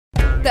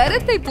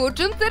தரத்தை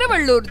போற்றும்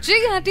Tiruvallur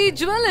GRT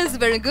jewellers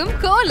வழங்கும்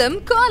கோலம்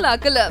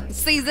கோலாகலம்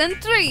சீசன்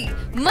 3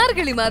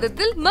 மார்கழி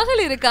மாதத்தில்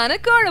மகளிருக்கான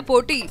கோல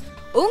போட்டி.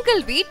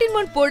 உங்கள் வீட்டின்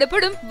முன்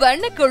போடப்படும்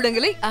வண்ண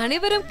கோலங்களை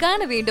அனைவரும் காண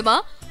வேண்டுமா?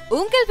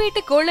 உங்கள்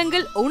வீட்டு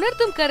கோலங்கள்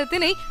உணர்த்தும்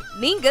கருத்தினை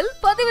நீங்கள்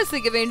பதிவு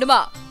செய்ய வேண்டுமா?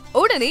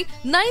 உடனே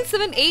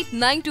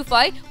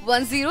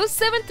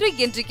 9789251073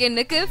 என்ற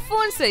எண்ணுக்கு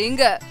போன்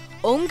செய்யுங்க.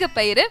 உங்க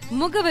பெயரை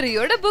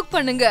முகவரியோட புக்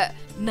பண்ணுங்க.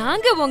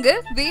 நாங்க உங்க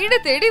வீடு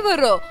தேடி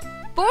வர்றோம்.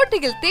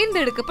 போட்டியில்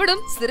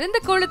தேர்ந்தெடுக்கப்படும் சிறந்த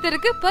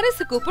கோலத்திற்கு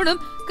பரிசு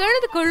கூப்பனும்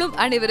கலந்து கொள்ளும்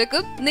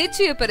அனைவருக்கும்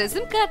நிச்சய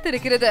பரிசும்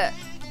காத்திருக்கிறது.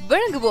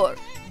 வழங்குவோர்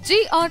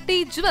GRT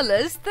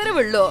jewellers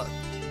Tiruvallur.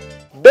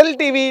 Del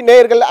TV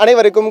நேயர்கள்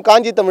அனைவருக்கும்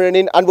காஞ்சி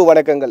தமிழனின் அன்பு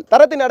வணக்கங்கள்.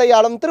 தரத்தின்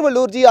அடையாளம்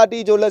திருவள்ளூர் GRT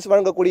ஜுவல்லர்ஸ்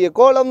வழங்கக்கூடிய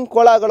கோலம்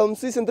கோலாகலம்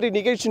சீசன் 3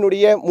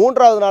 நிகழ்ச்சியினுடைய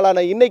 3வது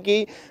நாளான இன்னைக்கு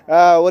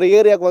ஒரு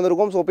ஏரியாவுக்கு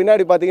வந்திருக்கோம். ஸோ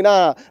பின்னாடி பார்த்தீங்கன்னா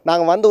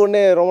நாங்கள் வந்த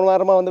உடனே ரொம்ப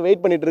நேரமாக வந்து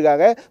வெயிட் பண்ணிட்டு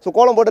இருக்காங்க. ஸோ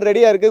கோலம் போட்டு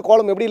ரெடியாக இருக்குது.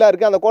 கோலம் எப்படிலாம்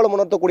இருக்குது, அந்த கோலம்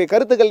உணர்த்தக்கூடிய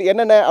கருத்துக்கள்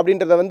என்னென்ன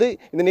அப்படின்றத வந்து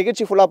இந்த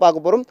நிகழ்ச்சி ஃபுல்லாக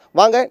பார்க்க போகிறோம்.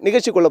 வாங்க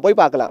நிகழ்ச்சிக்குள்ளே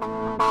போய் பார்க்கலாம்.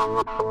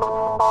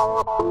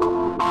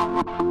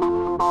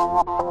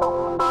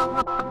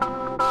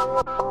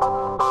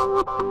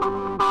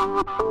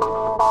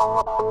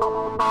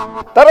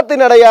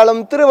 தரத்தின் அடையாளம்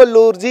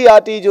திருவள்ளூர்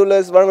GRT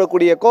ஜுவல்லர்ஸ்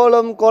வழங்கக்கூடிய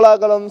கோலம்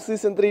கோலாகலம்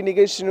சீசன் 3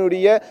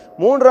 நிகழ்ச்சியினுடைய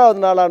 3வது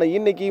நாளான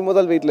இன்னைக்கு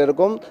முதல் வீட்டில்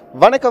இருக்கும்.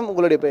 வணக்கம்,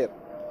 உங்களுடைய பெயர்?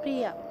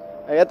 பிரியா.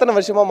 எத்தனை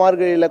வருஷமா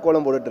மார்கழியில்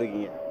கோலம் போட்டுட்டு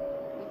இருக்கீங்க?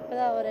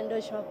 இப்போதான் ஒரு 2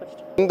 வருஷமா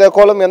போட்டுட்டு. இந்த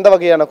கோலம் எந்த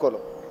வகையான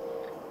கோலம்?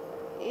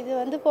 இது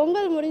வந்து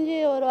பொங்கல் முடிஞ்சு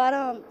ஒரு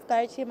வாரம்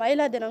கழிச்சு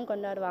மயிலா தினம்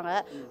கொண்டாடுவாங்க.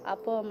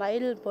 அப்போது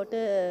மயில் போட்டு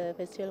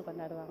ஃபெஸ்டிவல்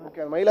கொண்டாடுவாங்க.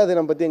 ஓகே, மயிலா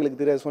தினம் பற்றி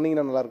எங்களுக்கு தெரியாது,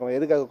 சொன்னீங்கன்னா நல்லாயிருக்கும்.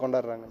 எதுக்காக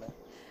கொண்டாடுறாங்கன்னு?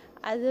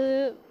 அது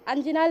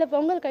 5 நாள்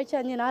பொங்கல் கழிச்சு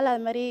 5 நாள்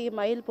அது மாதிரி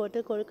மயில் போட்டு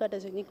கொழுக்கட்டை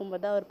செஞ்சு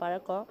கும்பிட்டு தான் ஒரு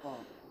பழக்கம்.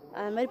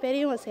 அது மாதிரி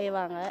பெரியவங்க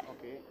செய்வாங்க.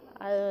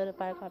 அது ஒரு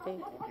பழக்கம்.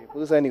 அப்படியே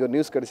புதுசாக இன்றைக்கி ஒரு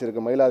நியூஸ்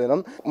கிடச்சிருக்கு, மயிலா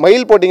தினம்.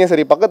 மயில் போட்டிங்க,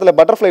 சரி, பக்கத்தில்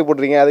பட்டர்ஃப்ளை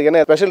போட்டிருக்கீங்க. அதுக்கு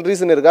என்ன ஸ்பெஷல்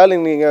ரீசன் இருக்கா, இல்லை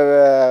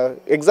நீங்கள்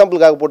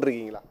எக்ஸாம்பிளுக்காக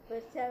போட்டிருக்கீங்களா?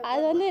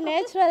 அது வந்து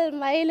நேச்சுரல்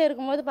மயில்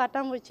இருக்கும்போது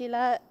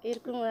பட்டாம்பூச்சிலாம்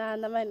இருக்கும்,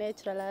 அந்த மாதிரி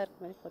நேச்சுரலாக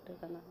இருக்கும் மாதிரி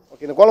போட்டிருக்காங்க.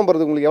 ஓகே, இந்த கோலம்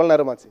போடுறதுக்கு உங்களுக்கு எவ்வளோ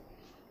நேரம் ஆச்சு?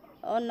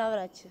 1 hour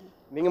ஆச்சு.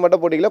 நீங்கள்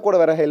மட்டும் போட்டிங்களா, கூட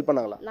வேறு ஹெல்ப்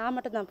பண்ணாங்களா? நான்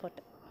மட்டும் தான்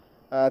போட்டேன்.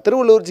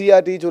 திருவள்ளூர்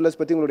GRT ஜுவல்லர்ஸ்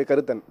பற்றி உங்களுடைய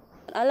கருத்து?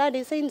 நல்லா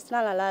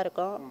டிசைன்ஸ்லாம்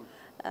நல்லாயிருக்கும்,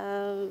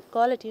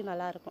 குவாலிட்டியும்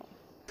நல்லாயிருக்கும்.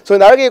 ஸோ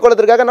இந்த அழகிய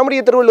கோலத்திற்காக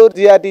நம்முடைய திருவள்ளூர்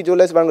GRT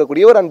ஜுவல்லர்ஸ்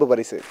வழங்கக்கூடிய ஒரு அன்பு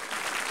பரிசு.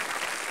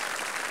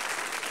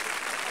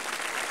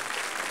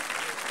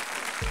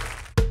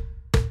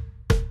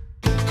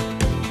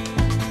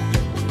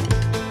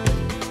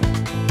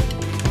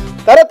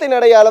 தரத்தின்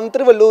அடையாளம்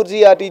திருவள்ளூர்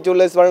GRT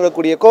ஜுவல்லர்ஸ்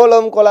வழங்கக்கூடிய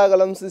கோலம்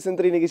கோலாகலம் சீசன்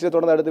 3 நிகழ்ச்சியை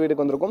தொடர்ந்து அடுத்த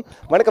வீட்டுக்கு வந்திருக்கும்.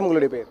 வணக்கம்,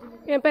 உங்களுடைய பேர்?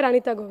 என் பேர்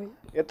அனிதா கோவிந்த்.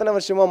 எத்தனை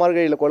வருஷமா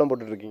மார்கழியில் கோலம்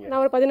போட்டுட்டு இருக்கீங்க?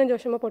 நான் ஒரு 15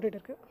 வருஷமா போட்டுட்டு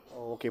இருக்கேன்.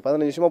 ஓகே,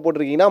 15 வருஷமா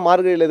போட்டிருக்கீங்கன்னா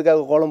மார்கழியில்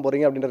எதுக்காக கோலம்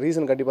போடுறீங்க அப்படின்ற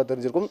ரீசன் கண்டிப்பாக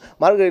தெரிஞ்சிருக்கும்.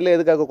 மார்கழியில்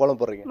எதுக்காக கோலம்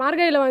போடுறீங்க?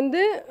 மார்கழியில்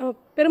வந்து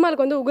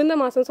பெருமாளுக்கு வந்து உகந்த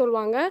மாதம்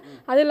சொல்லுவாங்க.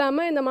 அது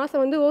இல்லாமல் இந்த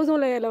மாதம் வந்து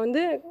ஓசோன் லேயரில்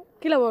வந்து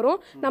கீழே வரும்.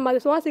 நம்ம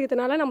அதை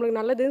சுவாசிக்கிறதுனால நம்மளுக்கு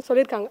நல்லதுன்னு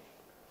சொல்லியிருக்காங்க.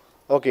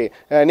 ஓகே,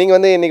 நீங்கள்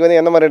வந்து இன்றைக்கி வந்து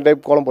எந்த மாதிரி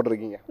டைப் கோலம்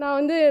போட்டிருக்கீங்க? நான்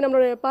வந்து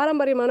நம்மளுடைய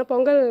பாரம்பரியமான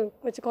பொங்கல்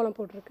வச்சு கோலம்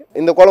போட்டிருக்கு.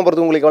 இந்த கோலம்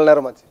போடுறதுக்கு உங்களுக்கு எவ்வளோ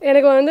நேரம் ஆச்சு?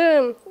 எனக்கு வந்து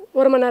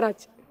 1 மணி நேரம்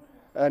ஆச்சு.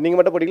 நீங்கள்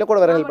மட்டும் போட்டிங்களா, கூட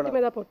வேறு ஹெல்ப்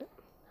பண்ணி? தான் போட்டேன்.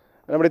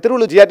 நம்முடைய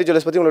திருவள்ளூர் GRT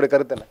ஜுவல்லர்ஸ் பற்றி உங்களுடைய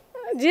கருத்து என்ன?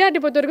 GRT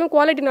பொறுத்த வரைக்கும்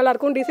குவாலிட்டி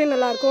நல்லாயிருக்கும், டிசைன்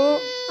நல்லாயிருக்கும்.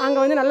 அங்கே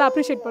வந்து நல்லா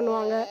அப்ரிஷியேட்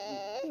பண்ணுவாங்க,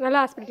 நல்லா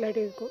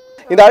ஹாஸ்பிட்டாலிட்டி இருக்கும்.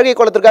 இந்த அழகிய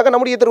கோலத்திற்காக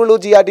நம்முடைய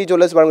திருவள்ளூர் GRT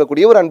ஜுவல்லர்ஸ்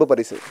வழங்கக்கூடிய ஒரு அன்பு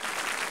பரிசு.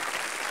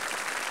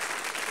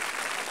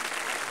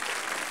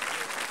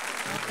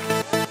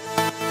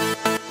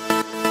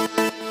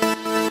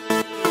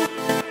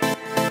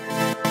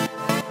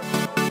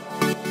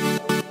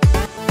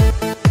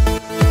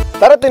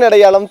 தரத்தின்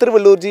அடையாளம்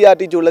திருவள்ளூர்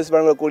GRT ஜுவல்லர்ஸ்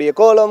வழங்கக்கூடிய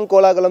கோலம்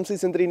கோலாகலம்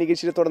சீசன் 3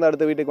 நிகழ்ச்சியை தொடர்ந்து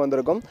அடுத்த வீட்டுக்கு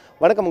வந்திருக்கும்.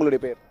 வணக்கம், உங்களுடைய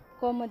பேர்?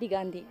 கோமதி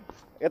காந்தி.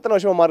 எத்தனை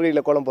வருஷமா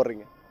மார்கழியில் கோலம்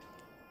போடுறீங்க?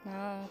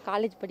 நான்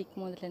காலேஜ்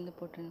படிக்கும் போதுலேருந்து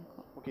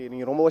போட்டுருக்கோம். ஓகே,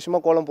 நீங்கள் ரொம்ப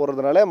வருஷமாக கோலம்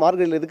போடுறதுனால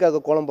மார்கழியில்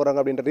எதுக்காக கோலம்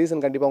போடுறாங்க அப்படின்ற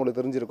ரீசன் கண்டிப்பாக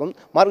உங்களுக்கு தெரிஞ்சிருக்கும்.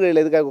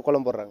 மார்கழியில் எதுக்காக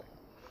கோலம் போடுறாங்க?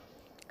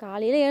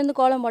 காலையில் எழுந்து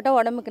கோலம் போட்டால்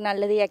உடம்புக்கு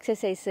நல்லது,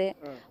 எக்ஸசைஸு.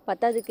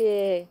 பத்தாவதுக்கு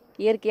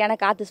இயற்கையான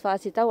காற்று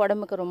சுவாசித்தா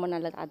உடம்புக்கு ரொம்ப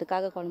நல்லது,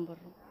 அதுக்காக கோலம்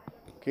போடுறோம்.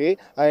 ஓகே,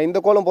 இந்த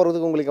கோலம்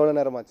போடுறதுக்கு உங்களுக்கு எவ்வளோ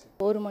நேரம் ஆச்சு?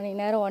 1 மணி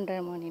நேரம்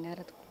 1.5 மணி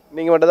நேரத்துக்கு.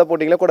 நீங்கள் மட்டும் தான்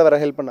போட்டிங்களா, கூட வேறு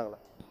ஹெல்ப் பண்ணாங்களா?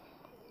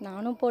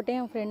 நானும் போட்டேன்,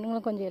 என்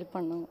ஃப்ரெண்டுங்களும் கொஞ்சம் ஹெல்ப்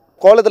பண்ணாங்க.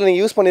 கோலத்தில்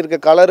நீங்கள் யூஸ் பண்ணியிருக்க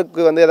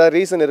கலருக்கு வந்து ஏதாவது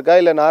ரீசன் இருக்கா,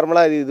 இல்லை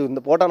நார்மலாக இது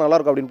இந்த போட்டால்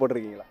நல்லாயிருக்கும் அப்படின்னு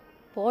போட்டிருக்கீங்களா?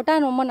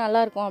 போட்டால் ரொம்ப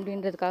நல்லாயிருக்கும்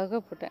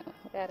அப்படின்றதுக்காக போட்டேன்,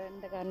 வேறு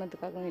எந்த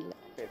காரணத்துக்காகவும் இல்லை.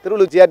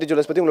 திருவள்ளூர் GRT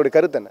ஜுவல்லர்ஸ் பற்றி உங்களுடைய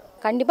கருத்து என்ன?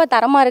 கண்டிப்பாக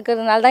தரமாக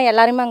இருக்கிறதுனால தான்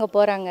எல்லாருமே அங்கே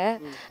போகிறாங்க.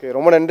 ஓகே,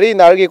 ரொம்ப நன்றி.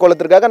 இந்த அழகிய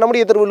கோலத்திற்காக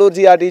நம்முடைய திருவள்ளூர்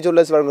GRT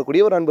ஜுவல்லர்ஸ்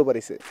வழங்கக்கூடிய ஒரு அன்பு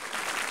பரிசு.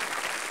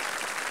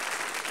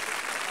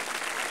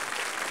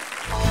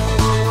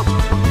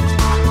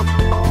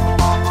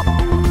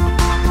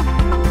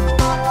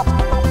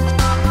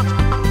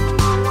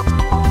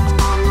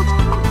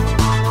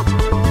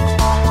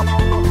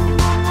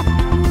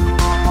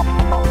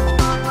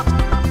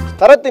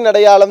 தரத்தின்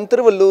அடையாளம்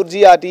திருவள்ளூர்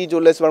GRT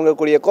ஜுவல்லர்ஸ்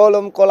வழங்கக்கூடிய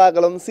கோலம்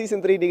கோலாகலம்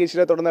சீசன் 3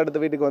 நிகழ்ச்சியில் தொடர்ந்து அடுத்த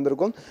வீட்டுக்கு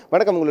வந்திருக்கும்.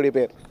 வணக்கம், உங்களுடைய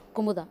பேர்?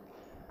 குமுதா.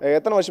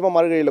 எத்தனை வருஷமாக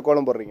மார்கழியில்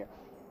கோலம் போடுறீங்க?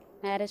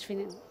 மேரேஜ்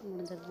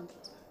முடிஞ்சது.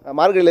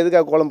 மார்கழியில்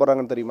எதுக்காக கோலம்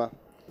போடுறாங்கன்னு தெரியுமா?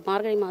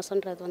 மார்கழி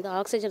மாதன்றது வந்து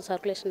ஆக்சிஜன்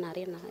சர்க்குலேஷன்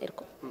நிறைய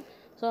இருக்கும்.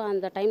 ஸோ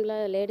அந்த டைமில்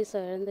லேடிஸ்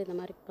எழுந்து இந்த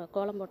மாதிரி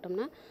கோலம்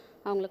போட்டோம்னா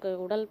அவங்களுக்கு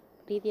உடல்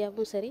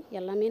ரீதியாகவும் சரி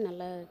எல்லாமே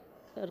நல்லா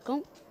இருக்கும்.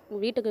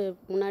 வீட்டுக்கு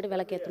முன்னாடி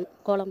விளக்கேற்றணும்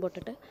கோலம்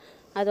போட்டுட்டு,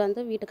 அது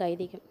வந்து வீட்டுக்கு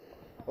ஐதீகம்.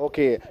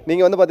 ஓகே,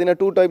 நீங்கள் வந்து பார்த்தீங்கன்னா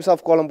 2 டைப்ஸ்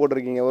ஆஃப் கோலம்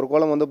போட்டிருக்கீங்க. ஒரு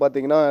கோலம் வந்து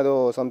பார்த்தீங்கன்னா ஏதோ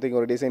சம்திங்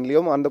ஒரு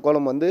டிசைன்லேயும், அந்த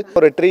கோலம் வந்து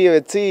ஒரு ட்ரீயை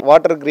வச்சு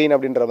வாட்டர் க்ரீன்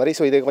அப்படின்ற மாதிரி.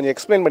 ஸோ இதை கொஞ்சம்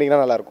எக்ஸ்பிளைன்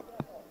பண்ணிங்கன்னா நல்லாயிருக்கும்.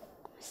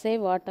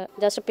 சேவ் வாட்டர்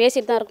ஜஸ்ட்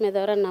பேசிட்டு தான் இருக்குமே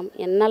தவிர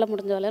என்னால்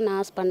முடிஞ்ச வேலை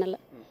நான் பண்ணலை.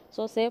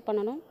 ஸோ சேவ்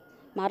பண்ணணும்.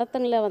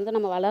 மரத்துங்களை வந்து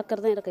நம்ம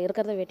வளர்க்குறதும்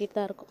இருக்கிறத வெட்டிட்டு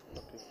தான் இருக்கும்.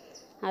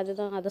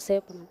 அதுதான் அதை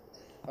சேவ் பண்ணணும்.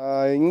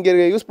 இங்கே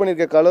யூஸ்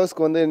பண்ணியிருக்க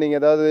கலர்ஸ்க்கு வந்து நீங்கள்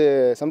ஏதாவது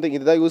சம்திங்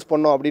இதுதான் யூஸ்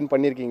பண்ணோம் அப்படின்னு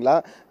பண்ணியிருக்கீங்களா?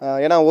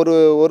 ஏன்னா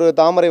ஒரு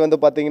தாமரை வந்து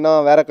பார்த்தீங்கன்னா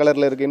வேறு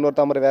கலரில் இருக்குது, இன்னொரு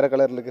தாமரை வேறு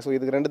கலரில் இருக்குது. ஸோ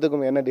இதுக்கு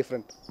ரெண்டுத்துக்கும் என்ன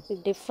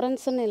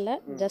டிஃப்ரென்ஸ்னு இல்லை,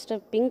 ஜஸ்ட்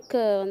பிங்க்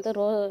வந்து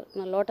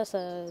லோட்டஸ்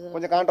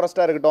கொஞ்சம்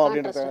கான்ட்ராஸ்ட்டாக இருக்கட்டும்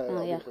அப்படின்றது.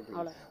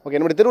 அவ்வளோ. ஓகே,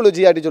 நம்மளுடைய திருவள்ளூர்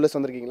GRT ஜுவல்லர்ஸ்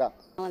வந்திருக்கீங்களா?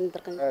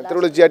 வந்திருக்கேங்க.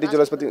 திருவள்ளூர் GRT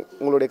ஜுவல்லர்ஸ் பற்றி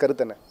உங்களுடைய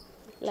கருத்து என்ன?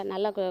 இல்லை,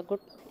 நல்லா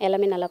குட்,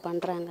 எல்லாமே நல்லா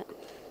பண்ணுறாங்க.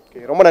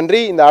 ஓகே, ரொம்ப நன்றி.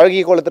 இந்த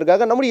அழகிய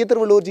கோலத்திற்காக நம்முடைய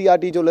திருவள்ளூர்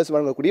GRT ஜுவல்லர்ஸ்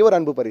வழங்கக்கூடிய ஒரு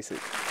அன்பு பரிசு.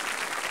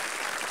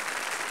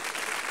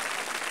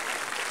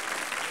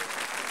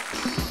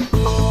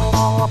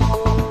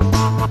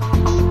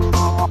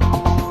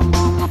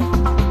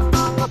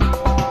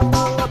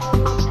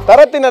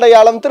 தரத்தின்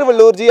அடையாளம்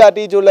திருவள்ளூர்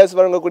GRT ஜுவல்லர்ஸ்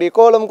வழங்கக்கூடிய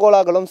கோலம்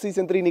கோலாகலம்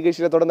சீசன் 3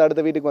 நிகழ்ச்சியில் தொடர்ந்து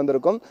அடுத்த வீட்டுக்கு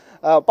வந்திருக்கும்.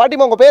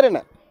 பாட்டிமா, உங்கள் பேர்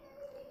என்ன?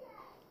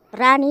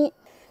 ராணி.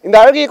 இந்த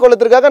அழகிய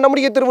கோலத்திற்காக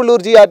நம்முடைய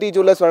திருவள்ளூர் GRT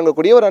ஜுவல்லர்ஸ்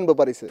வழங்கக்கூடிய ஒரு அன்பு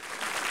பரிசு.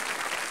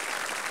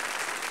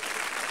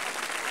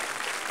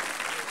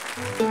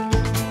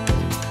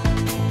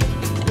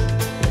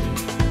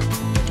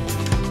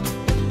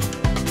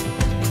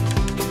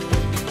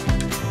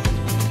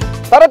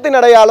 தரத்தின்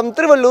அடையாளம்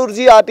திருவள்ளூர்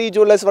GRT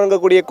ஜுவல்லர்ஸ்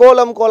வழங்கக்கூடிய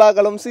கோலம்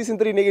கோலாகலம் சீசன்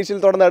 3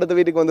 நிகழ்ச்சியில் தொடர்ந்து அடுத்த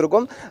வீட்டுக்கு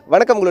வந்திருக்கும்.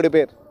 வணக்கம், உங்களுடைய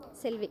பேர்?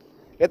 செல்வி.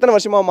 எத்தனை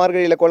வருஷமாக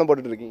மார்கழியில் கோலம்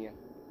போட்டுட்டு இருக்கீங்க?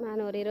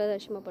 நான் ஒரு 20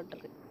 வருஷமாக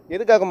போட்டிருக்கேன்.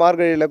 எதுக்காக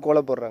மார்கழியில்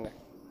கோலம் போடுறாங்க?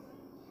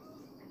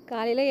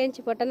 காலையில்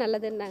ஏஞ்சி போட்டால்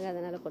நல்லதுன்னாங்க,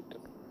 அதனால்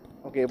போட்டிருக்கேன்.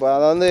 ஓகே, இப்போ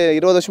அதை வந்து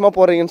 20 வருஷமாக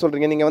போடுறீங்கன்னு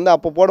சொல்கிறீங்க. நீங்கள் வந்து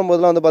அப்போ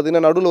போடும்போதெல்லாம் வந்து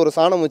பார்த்தீங்கன்னா நடுவில் ஒரு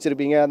சாணம்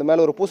வச்சுருப்பீங்க, அது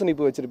மேலே ஒரு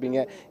பூசணிப்பூ வச்சுருப்பீங்க.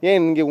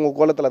 ஏன் இங்கே உங்கள்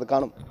கோலத்தில் அது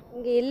காணும்?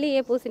 இங்கே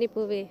இல்லையே பூசணி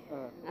பூவே,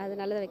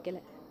 அதனால தான் வைக்கல.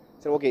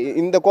 சரி, ஓகே.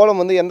 இந்த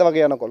கோலம் வந்து எந்த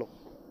வகையான கோலம்?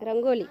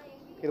 ரங்கோலி.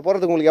 இது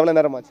போடுறதுக்கு உங்களுக்கு எவ்வளோ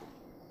நேரம் ஆச்சு?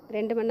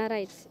 2 மணி நேரம்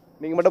ஆயிடுச்சு.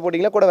 நீங்கள் மட்டும்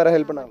போட்டிங்களா, கூட வேறு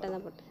ஹெல்ப் பண்ணாங்க?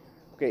 தான் போட்டேன்.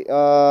 ஓகே,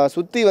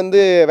 சுற்றி வந்து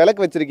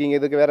விளக்கு வச்சுருக்கீங்க.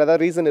 இதுக்கு வேறு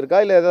ஏதாவது ரீசன் இருக்கா,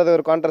 இல்லை ஏதாவது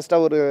ஒரு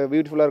கான்ட்ராஸ்ட்டாக ஒரு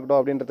பியூட்டிஃபுல்லாக இருக்கட்டும்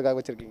அப்படின்றதுக்காக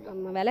வச்சுருக்கீங்க?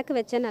 நம்ம விளக்கு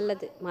வச்சா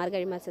நல்லது,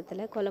 மார்கழி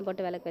மாதத்தில் கோலம்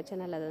போட்டு விளக்கு வச்சா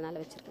நல்லதுனால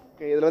வச்சுருக்கேன்.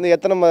 ஓகே, இதில் வந்து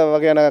எத்தனை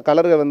வகையான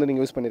கலர்கள் வந்து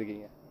நீங்கள் யூஸ்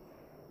பண்ணியிருக்கீங்க?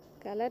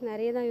 கலர்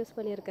நிறைய தான் யூஸ்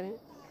பண்ணியிருக்கிறேன்,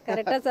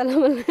 கரெக்டாக சொல்ல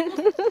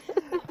முடியல.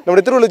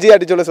 நம்முடைய திருவள்ளூர்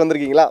GRT ஜுவல்லர்ஸ்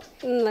வந்திருக்கீங்களா?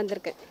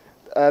 வந்திருக்கேன்.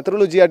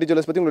 திருவள்ளூர் GRT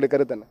ஜுவல்லர்ஸ் பற்றி உங்களுடைய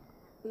கருத்து என்ன?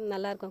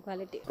 நல்லாயிருக்கும்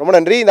குவாலிட்டி. ரொம்ப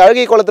நன்றி. இந்த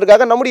அழகிய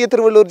கோலத்திற்காக நம்முடைய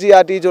திருவள்ளூர்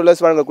GRT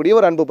ஜுவல்லர்ஸ் வழங்கக்கூடிய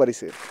ஒரு அன்பு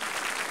பரிசு.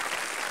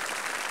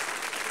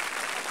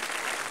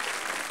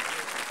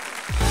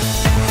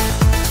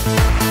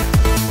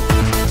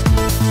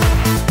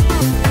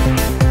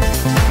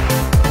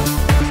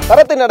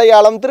 தரத்தின்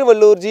அடையாளம்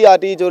திருவள்ளூர்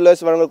GRT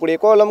ஜுவல்லர்ஸ் வழங்கக்கூடிய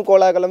கோலம்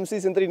கோலாகலம்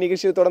சீசன் 3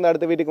 நிகழ்ச்சியில் தொடர்ந்து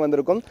அடுத்த வீட்டுக்கு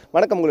வந்திருக்கும்.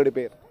 வணக்கம், உங்களுடைய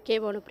பேர்? கே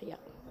போனப்பிரியா.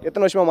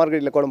 எத்தனை வருஷமாக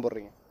மார்கழியில் கோலம்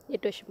போடுறீங்க?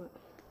 8 வருஷமா.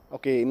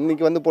 ஓகே,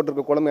 இன்னைக்கு வந்து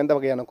போட்டிருக்க கோலம் எந்த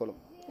வகையான கோலம்?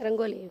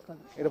 ரங்கோலி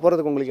கோலம். இதை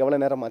போகிறதுக்கு உங்களுக்கு எவ்வளோ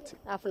நேரம் ஆச்சு?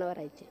 1/2 hour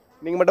ஆயிடுச்சு.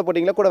 நீங்கள் மட்டும்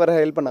போட்டிங்களா, கூட வேறு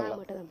ஹெல்ப் பண்ணாங்களா?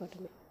 மட்டும் தான்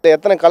போட்டுமே.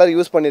 எத்தனை கலர்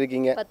யூஸ்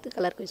பண்ணியிருக்கீங்க? 10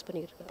 கலருக்கு யூஸ்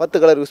பண்ணியிருக்கேன்.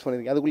 10 கலர் யூஸ்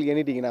பண்ணியிருக்கீங்க. அதுக்குள்ளே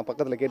எண்ணிட்டீங்க, நான்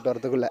பக்கத்தில் கேட்டு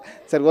வரதுக்குள்ளே.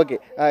 சரி, ஓகே.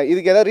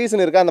 இதுக்கு ஏதாவது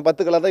ரீசன் இருக்கா, அந்த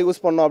 10 கலர் தான்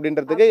யூஸ் பண்ணோம்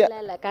அப்படின்றதுக்கு?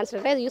 இல்லை,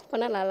 கான்செப்டாக இது யூஸ்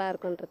பண்ணால் நல்லா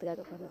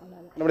இருக்குன்றதுக்காக பண்ணோம்.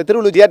 நம்மளுடைய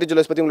திருவள்ளூர் GRT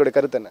ஜுவல்லர்ஸ் பற்றி உங்களுடைய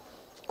கருத்து என்ன?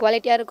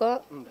 குவாலிட்டியாக இருக்கும்,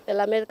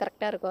 எல்லாமே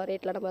கரெக்டாக இருக்கும்.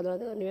 ரேட்டில் நம்ம அதை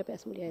வந்து ஒன்றுமே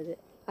பேச முடியாது.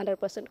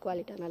 100%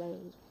 குவாலிட்டியாக நல்லா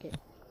ஓகே.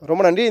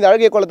 ரொம்ப நன்றி. இந்த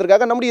அழகிய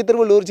கோலத்திற்காக நம்முடைய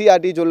திருவள்ளூர்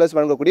GRT ஜுவல்லர்ஸ்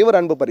வழங்கக்கூடிய ஒரு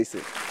அன்பு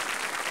பரிசு.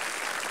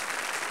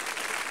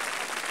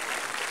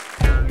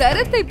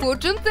 தரத்தை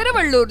போற்றும்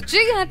திருவள்ளூர்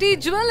GRT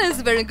ஜுவல்லர்ஸ்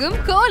வழங்கும்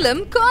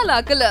கோலம்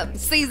கோலாகலம்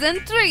சீசன்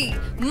 3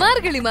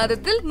 மார்கழி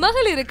மாதத்தில்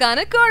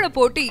மகளிருக்கான கோல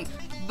போட்டி.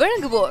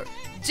 வழங்குவோர்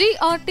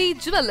GRT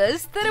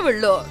ஜுவல்லர்ஸ்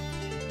திருவள்ளூர்.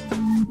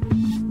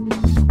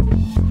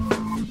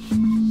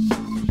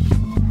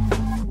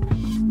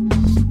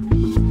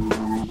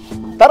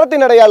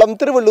 தரத்தின் அடையாளம்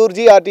திருவள்ளூர்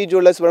GRT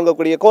ஜுவல்லர்ஸ்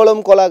வழங்கக்கூடிய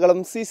கோலம்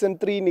கோலாகலம் சீசன்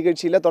 3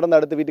 நிகழ்ச்சியில் தொடர்ந்து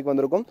அடுத்த வீட்டுக்கு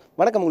வந்திருக்கும்.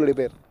 வணக்கம், உங்களுடைய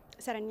பேர்?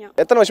 சரண்யா.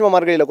 எத்தனை வருஷமாக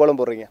மார்கழியில்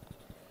கோலம் போடுறீங்க?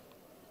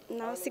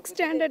 நான் 6th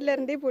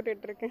ஸ்டாண்டர்ட்லேருந்தே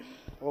போட்டுட்ருக்கேன்.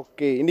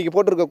 ஓகே, இன்றைக்கி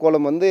போட்டிருக்க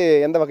கோலம் வந்து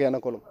எந்த வகையான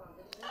கோலம்?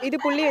 இது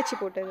புள்ளி வச்சு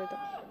போட்டது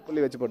தான்.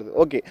 புள்ளி வச்சு போடுது.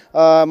 ஓகே,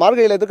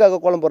 மார்கழியில் எதுக்காக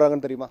கோலம்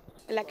போடுறாங்கன்னு தெரியுமா?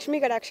 லக்ஷ்மி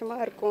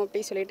கடாட்சமாக இருக்கும்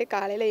அப்படின்னு சொல்லிட்டு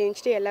காலையில்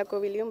எழுந்திரிச்சிட்டு எல்லா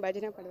கோவிலையும்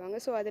பஜனை பண்ணுவாங்க.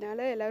 ஸோ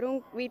அதனால் எல்லோரும்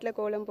வீட்டில்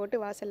கோலம் போட்டு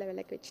வாசலில்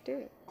விளக்கு வச்சுட்டு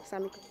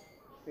சமைக்கும்.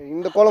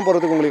 இந்த கோலம்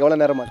போடுறதுக்கு உங்களுக்கு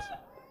எவ்வளோ நேரம் ஆச்சு?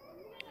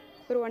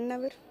 ஒரு 1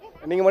 hour.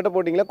 நீங்கள் மட்டும்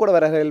போட்டிங்களா, கூட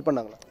வேறு ஹெல்ப்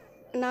பண்ணாங்களா?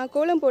 நான்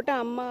கோலம் போட்டு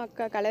அம்மா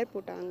அக்கா கலர்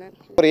போட்டாங்க.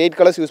 ஒரு 8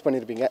 கலர்ஸ் யூஸ்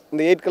பண்ணியிருப்பீங்க.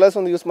 இந்த 8 கலர்ஸ்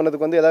வந்து யூஸ்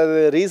பண்ணதுக்கு வந்து ஏதாவது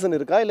ரீசன்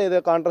இருக்கா, இல்லை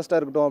ஏதாவது கான்ட்ராஸ்ட்டாக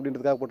இருக்கட்டும்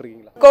அப்படின்றதுக்காக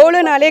போட்டிருக்கீங்களா?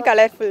 கோலனாலே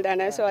கலர்ஃபுல்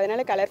தானே, ஸோ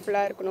அதனால்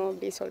கலர்ஃபுல்லாக இருக்கணும்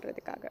அப்படின்னு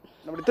சொல்கிறதுக்காக.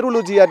 நம்முடைய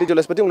திருவள்ளூர் GRT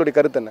ஜுவல்லர்ஸ் பற்றி உங்களுடைய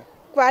கருத்து என்ன?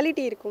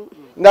 குவாலிட்டி இருக்கும்.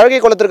 இந்த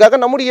அழகிய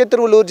கோலத்திற்காக நம்முடைய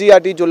திருவள்ளூர்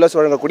GRT ஜுவல்லர்ஸ்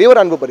வழங்கக்கூடிய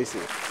ஒரு அன்பு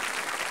பரிசு.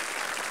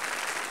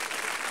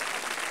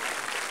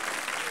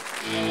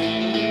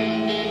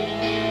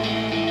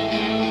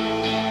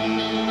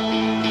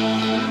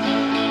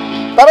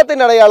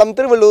 தரத்தின் அடையாளம்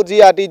திருவள்ளூர்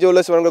GRT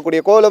ஜுவல்லர்ஸ்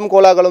வழங்கக்கூடிய கோலம்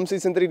கோலாகலம்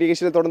சீசன் 3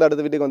 நிகழ்ச்சியில் தொடர்ந்து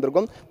அடுத்த வீட்டுக்கு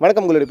வந்திருக்கும்.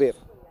 வணக்கம், உங்களுடைய பேர்?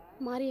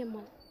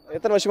 மாரியம்மா.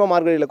 எத்தனை வருஷமா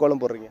மார்கழியில் கோலம்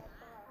போடுறீங்க?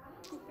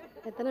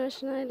 எத்தனை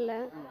வருஷம் இல்லை,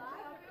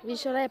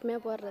 விஷுவலாக எப்பவுமே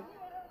போடுறது.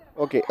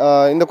 ஓகே,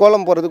 இந்த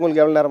கோலம் போடுறதுக்கு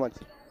உங்களுக்கு எவ்வளோ நேரம்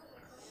ஆச்சு?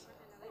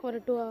 ஒரு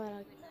 2 hour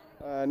ஆகும்.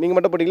 நீங்கள்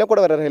மட்டும் போட்டிங்களா,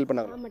 கூட வேறு ஹெல்ப்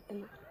பண்ணாங்க?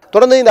 மட்டும்தான்.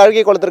 தொடர்ந்து இந்த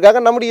அழுகை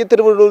கோலத்திற்காக நம்முடைய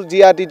திருவள்ளூர்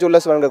GRT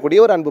ஜுவல்லர்ஸ்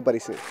வழங்கக்கூடிய ஒரு அன்பு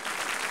பரிசு.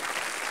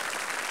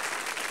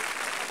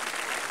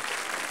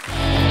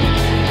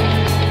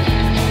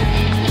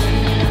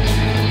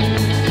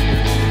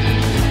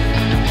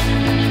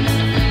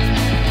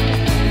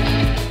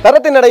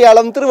 தரத்தின்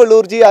அடையாளம்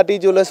திருவள்ளூர் GRT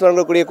ஜுவல்லர்ஸ்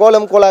வழங்கக்கூடிய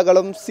கோலம்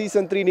கோலாகலம்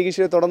சீசன் 3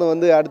 நிகழ்ச்சியில் தொடர்ந்து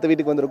வந்து அடுத்த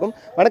வீட்டுக்கு வந்திருக்கும்.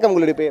 வணக்கம்,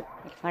 உங்களுடைய பேர்?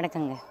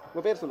 வணக்கங்க.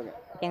 உங்கள் பேர் சொல்லுங்கள்.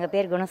 எங்கள்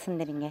பேர்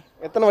குணசுந்தரிங்க.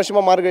 எத்தனை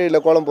வருஷமாக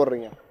மார்கழியில் கோலம்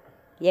போடுறீங்க?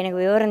 எனக்கு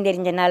விவரம்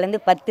தெரிஞ்ச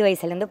நாள்லேருந்து 10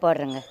 வயசுலேருந்து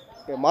போடுறேங்க.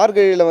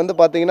 மார்கழியில் வந்து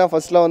பார்த்தீங்கன்னா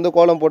ஃபர்ஸ்ட்டில் வந்து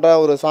கோலம்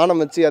போட்டால் ஒரு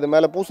சாணம் வச்சு அது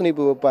மேலே பூசணி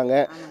பூ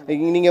வைப்பாங்க.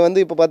 நீங்கள்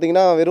வந்து இப்போ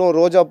பார்த்தீங்கன்னா வெறும்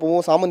ரோஜா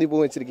பூவும் சாமந்தி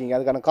பூவும் வச்சுருக்கீங்க.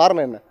 அதுக்கான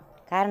காரணம் என்ன?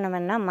 காரணம்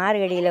என்ன,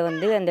 மார்கழியில்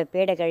வந்து அந்த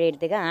பேடை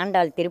கழியறதுக்கு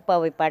ஆண்டாள்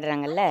திருப்பாவை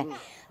பாடுறாங்கல்ல,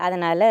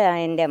 அதனால்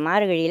இந்த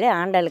மார்கழியில்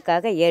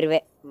ஆண்டாளுக்காக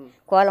ஏறுவேன்.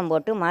 கோலம்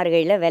போட்டு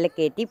மார்கழியில்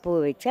விளக்கேற்றி பூ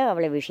வச்சா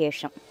அவ்வளோ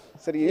விசேஷம்.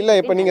 சரி, இல்லை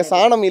இப்போ நீங்கள்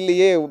சாணம்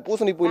இல்லையே,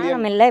 பூசணி பூ இல்லையே?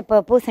 சாணம் இல்லை, இப்போ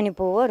பூசணி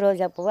பூவோ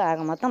ரோஜா பூவோ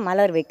ஆக மொத்தம்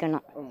மலர்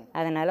வைக்கணும்,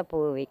 அதனால்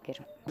பூ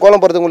வைக்கிறோம்.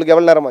 கோலம் போடுறதுக்கு உங்களுக்கு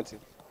எவ்வளோ நேரம் ஆச்சு?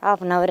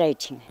 1/2 hour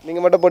ஆயிடுச்சுங்க.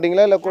 நீங்கள் மட்டும்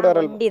போட்டிங்களா இல்லை கூட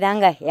வர? ஒண்டி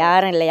தாங்க,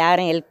 யாரும் இல்லை,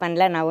 யாரும் ஹெல்ப்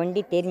பண்ணல, நான்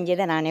ஒண்டி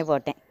தெரிஞ்சதை நானே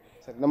போட்டேன்.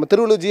 சரி, நம்ம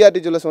திருவள்ளூர் GRT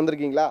ஜுவல்லர்ஸ்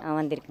வந்திருக்கீங்களா?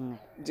 வந்திருக்குங்க.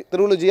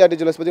 திருவள்ளூர் GRT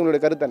ஜுவல்லர்ஸ் பற்றி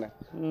உங்களுடைய கருத்து என்ன?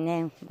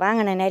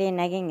 வாங்கின நிறைய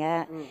நகைங்க,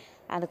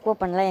 அந்த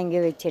கூப்பன்லாம்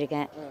எங்கேயோ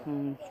வச்சுருக்கேன்,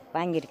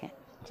 வாங்கியிருக்கேன்.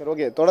 சரி,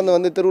 ஓகே, தொடர்ந்து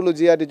வந்து திருவள்ளூர்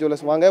GRT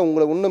ஜுவல்லர்ஸ் வாங்க,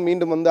 உங்களை இன்னும்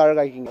மீண்டும் வந்து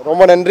அழகாக்கிங்க.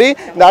 ரொம்ப நன்றி.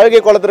 இந்த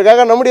அழகை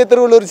கோலத்திற்காக நம்முடைய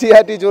திருவள்ளூர்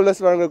GRT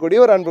ஜுவல்லர்ஸ்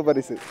வழங்கக்கூடிய ஒரு அன்பு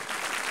பரிசு.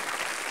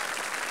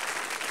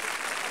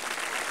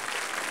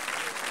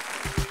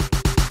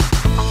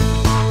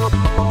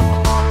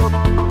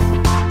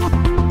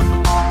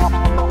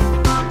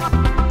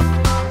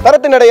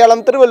 தரத்தின்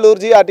அடையாளம் திருவள்ளூர்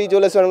GRT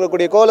ஜுவல்லர்ஸ்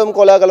வழங்கக்கூடிய கோலம்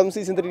கோலாகலம்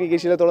சீசன் 3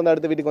 நிகழ்ச்சியில் தொடர்ந்து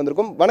அடுத்த வீட்டுக்கு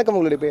வந்திருக்கும். வணக்கம்,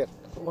 உங்களுடைய பேர்?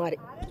 மாறி.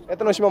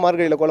 எத்தனை வருஷமாக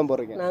மார்கழியில் கோலம்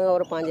போடுறீங்க? நாங்கள்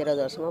ஒரு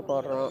 15-20 வருஷமாக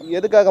போடுறோம்.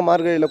 எதுக்காக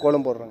மார்கழியில்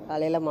கோலம் போடுறாங்க?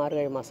 காலையில்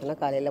மார்கழி மாதம்னா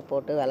காலையில்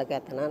போட்டு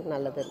விளக்கேற்றினா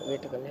நல்லது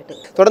வீட்டுக்கு.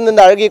 தொடர்ந்து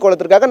இந்த அழகிய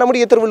கோலத்திற்காக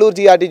நம்முடைய திருவள்ளூர்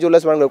GRT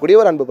ஜுவல்லர்ஸ்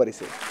வழங்கக்கூடிய ஒரு அன்பு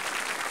பரிசு.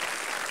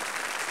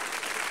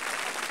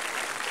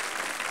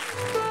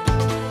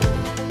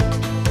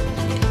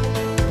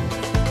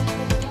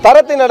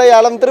 தரத்தின்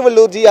அடையாளம்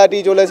திருவள்ளூர் GRT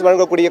ஜுவல்லர்ஸ்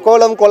வழங்கக்கூடிய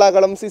கோலம்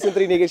கோலாகலம் சீசன்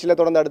 3 நிகழ்ச்சியில்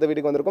தொடர்ந்து அடுத்த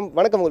வீட்டுக்கு வந்திருக்கும்.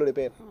 வணக்கம், உங்களுடைய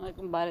பேர்?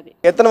 பாரதி.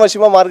 எத்தனை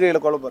வருஷமா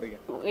மார்கழியில் கோலம் போடுறீங்க?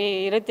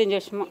 25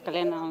 வருஷமா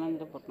கல்யாணம்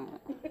ஆனது போட்டாங்க.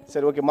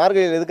 சரி, ஓகே,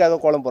 மார்கழியில்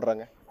எதுக்காக கோலம்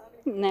போடுறாங்க?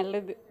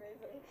 நல்லது.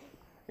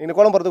 இந்த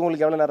கோலம் போடுறதுக்கு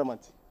உங்களுக்கு எவ்வளோ நேரம்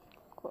ஆச்சு?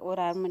 ஒரு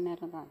 1/2 மணி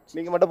நேரம் தான்.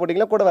 நீங்கள் மட்டும்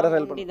போட்டிங்களா, கூட வேற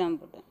ஹெல்ப் பண்ணி தான்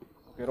போட்டேன்.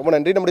 ரொம்ப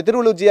நன்றி. நம்முடைய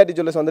திருவள்ளூர் GRT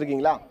ஜுவல்லர்ஸ்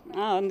வந்திருக்கீங்களா?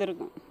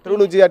 வந்திருக்கோம்.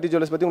 திருவள்ளூர் GRT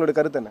ஜுவல்லர்ஸ் பற்றி உங்களுடைய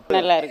கருத்து என்ன?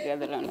 நல்லா இருக்கு,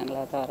 அதெல்லாம்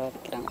நல்லா தான்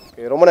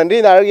வைக்கிறாங்க. ரொம்ப நன்றி.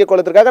 இந்த அழகிய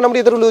கோலத்திற்காக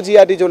நம்முடைய திருவள்ளூர்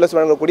GRT ஜுவல்லர்ஸ்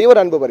வழங்கக்கூடிய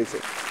ஒரு அன்பு பரிசு.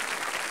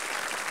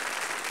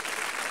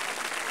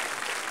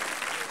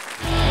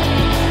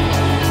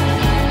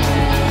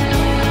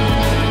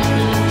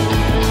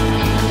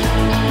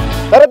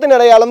 தரத்தின்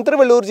அடையாளம்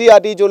திருவள்ளூர்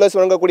GRT ஜுவல்லர்ஸ்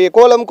வழங்கக்கூடிய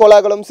கோலம்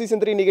கோலாகலம்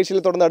சீசன் 3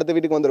 நிகழ்ச்சியில் தொடர்ந்து அடுத்த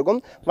வீட்டுக்கு வந்திருக்கும்.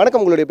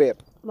 வணக்கம், உங்களுடைய பேர்?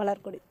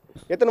 மலர்கொடி.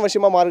 எத்தனை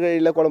வருஷமா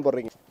மார்கழியில் கோலம்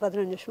போடுறீங்க?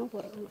 15 வருஷமாக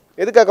போடுறோம்.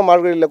 எதுக்காக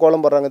மார்கழியில்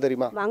கோலம் போடுறாங்க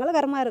தெரியுமா?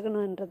 மங்களகரமாக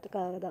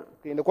இருக்கணுன்றதுக்காக தான்.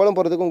 இந்த கோலம்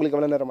போடுறதுக்கு உங்களுக்கு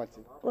எவ்வளோ நேரம் ஆச்சு?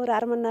 ஒரு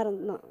 1/2 மணி நேரம்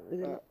தான்.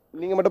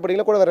 நீங்கள் மட்டும்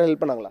போட்டீங்களா, கூட வேறு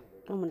ஹெல்ப் பண்ணாங்களா?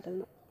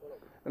 மட்டும்தான்.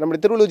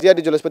 நம்முடைய திருவள்ளூர்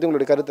GRT ஜுவல்லர்ஸ் பற்றி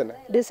உங்களுடைய கருத்து என்ன?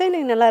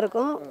 டிசைனிங் நல்லா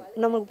இருக்கும்,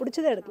 நமக்கு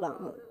பிடிச்சதை எடுக்கலாம்.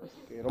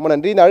 ரொம்ப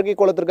நன்றி. இந்த அழகிய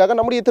கோலத்திற்காக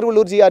நம்முடைய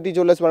திருவள்ளூர் GRT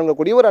ஜுவல்லர்ஸ்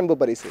வழங்கக்கூடிய ஒரு அன்பு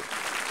பரிசு.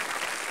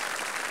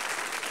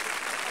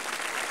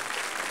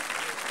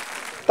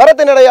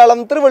 தரத்தின்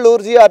அடையாளம்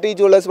திருவள்ளூர் GRT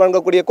ஜுவல்லர்ஸ்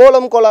வழங்கக்கூடிய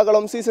கோலம்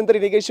கோலாகலம் சீசன் 3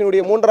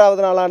 நிகழ்ச்சியினுடைய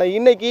 3வது நாளான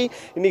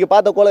இன்னைக்கு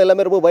பார்த்த கோலம்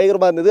எல்லாமே ரொம்ப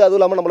பயங்கரமாக இருந்தது. அதுவும்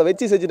இல்லாமல் நம்மளை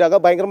வச்சு செஞ்சுட்டாங்க,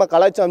 பயங்கரமாக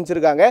கலாய்ச்சி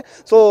அமைச்சிருக்காங்க.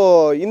 ஸோ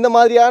இந்த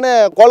மாதிரியான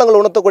கோலங்கள்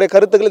உணர்த்தக்கூடிய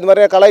கருத்துக்கள், இது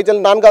மாதிரியான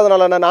கலாய்ச்சல் 4வது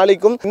நாளான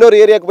நாளைக்கும் இன்னொரு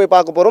ஏரியாவுக்கு போய்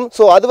பார்க்க போகிறோம்.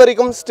 ஸோ அது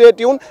வரைக்கும் ஸ்டே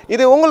டியூன்.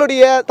 இது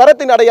உங்களுடைய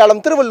தரத்தின்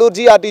அடையாளம் திருவள்ளூர்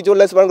GRT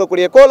ஜுவல்லர்ஸ்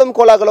வழங்கக்கூடிய கோலம்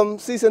கோலாகலம்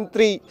சீசன்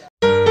 3.